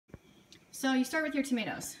So you start with your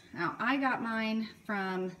tomatoes. Now I got mine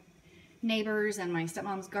from Neighbors and my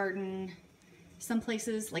stepmom's garden. Some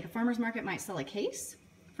places like a farmer's market might sell a case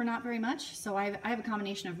for not very much. So I have a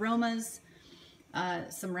combination of Romas,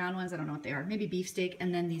 some round ones, I don't know what they are, maybe beefsteak,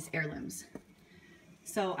 and then these heirlooms.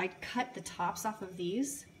 So I cut the tops off of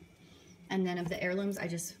these, and then of the heirlooms I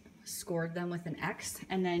just scored them with an X,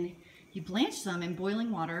 and then you blanch them in boiling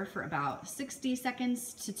water for about 60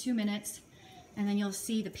 seconds to 2 minutes, and then you'll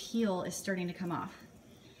see the peel is starting to come off.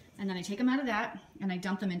 And then I take them out of that and I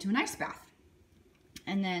dump them into an ice bath.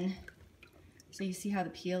 And then, so you see how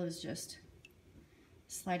the peel is just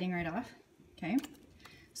sliding right off, okay?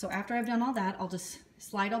 So after I've done all that, I'll just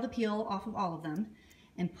slide all the peel off of all of them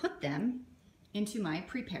and put them into my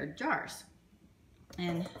prepared jars.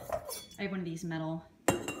 And I have one of these metal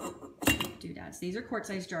doodads. These are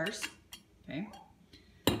quart-sized jars, okay?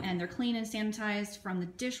 And they're clean and sanitized from the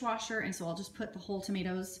dishwasher, and so I'll just put the whole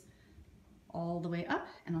tomatoes all the way up,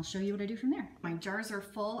 and I'll show you what I do from there. My jars are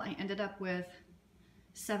full. I ended up with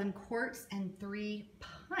 7 quarts and 3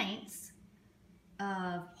 pints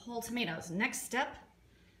of whole tomatoes. Next step,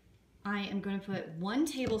 I am going to put 1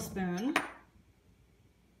 tablespoon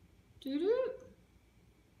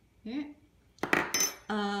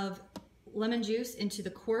of lemon juice into the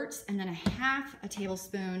quarts, and then a half a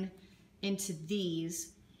tablespoon into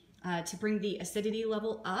these to bring the acidity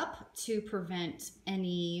level up to prevent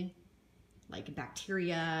any like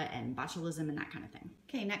bacteria and botulism and that kind of thing.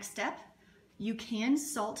 Okay, next step, you can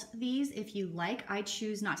salt these if you like. I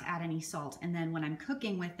choose not to add any salt, and then when I'm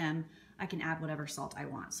cooking with them, I can add whatever salt I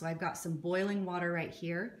want. So I've got some boiling water right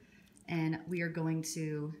here, and we are going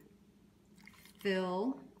to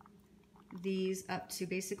fill these up to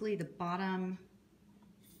basically the bottom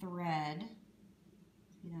thread,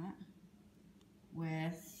 see that,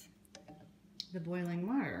 with the boiling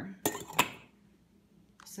water.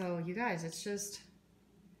 So you guys, it's just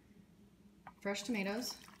fresh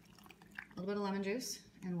tomatoes, a little bit of lemon juice,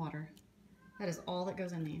 and water. That is all that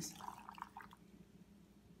goes in these.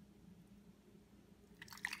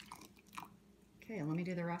 Okay, let me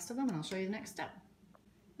do the rest of them and I'll show you the next step.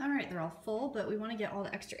 All right, they're all full, but we want to get all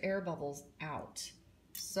the extra air bubbles out.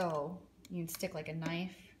 So you can stick like a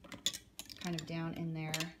knife kind of down in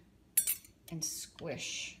there and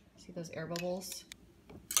squish. See those air bubbles?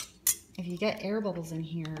 If you get air bubbles in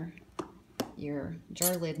here, your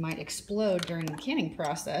jar lid might explode during the canning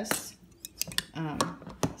process.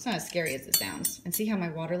 It's not as scary as it sounds. And see how my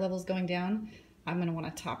water level is going down? I'm gonna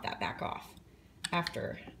wanna top that back off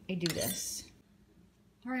after I do this.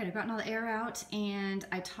 All right, I've gotten all the air out and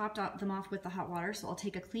I topped them off with the hot water. So I'll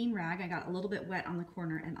take a clean rag. I got a little bit wet on the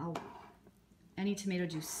corner, and any tomato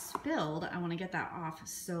juice spilled, I wanna get that off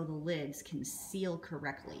so the lids can seal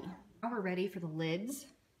correctly. Now we're ready for the lids,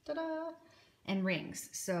 ta-da, and rings.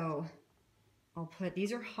 So I'll put,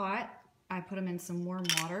 these are hot. I put them in some warm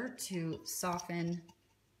water to soften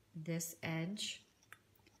this edge,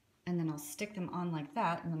 and then I'll stick them on like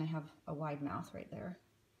that, and then I have a wide mouth right there,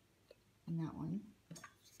 and that one.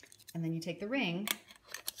 And then you take the ring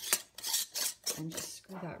and just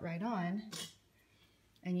screw that right on.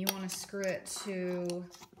 And you want to screw it to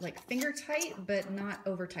like finger tight, but not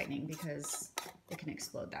over tightening because it can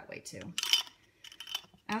explode that way too.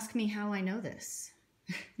 Ask me how I know this.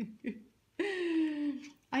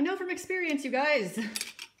 I know from experience, you guys.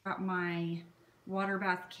 Got my water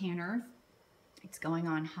bath canner. It's going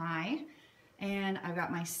on high. And I've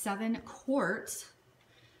got my 7 quarts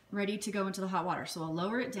ready to go into the hot water. So I'll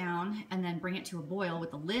lower it down and then bring it to a boil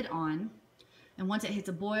with the lid on. And once it hits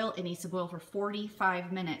a boil, it needs to boil for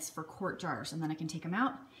 45 minutes for quart jars. And then I can take them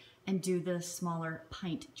out and do the smaller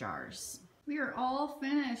pint jars. We are all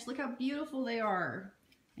finished. Look how beautiful they are.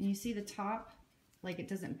 And you see the top, like it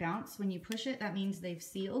doesn't bounce when you push it. That means they've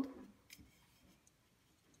sealed.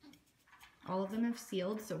 All of them have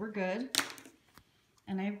sealed, so we're good.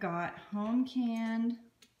 And I've got home canned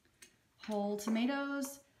whole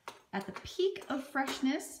tomatoes at the peak of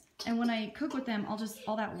freshness. And when I cook with them,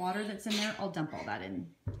 all that water that's in there, I'll dump all that in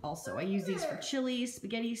also. I use these for chili,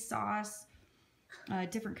 spaghetti sauce,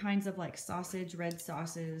 different kinds of like sausage, red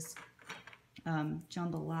sauces,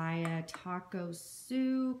 jambalaya, taco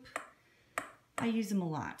soup. I use them a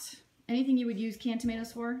lot. Anything you would use canned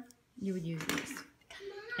tomatoes for, you would use these.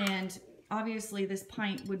 And obviously this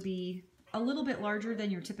pint would be a little bit larger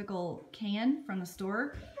than your typical can from the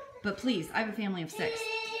store, but please, I have a family of 6.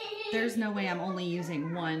 There's no way I'm only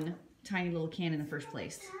using 1 tiny little can in the first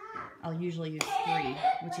place. I'll usually use 3,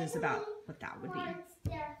 which is about what that would be.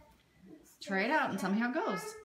 Try it out and tell me how it goes.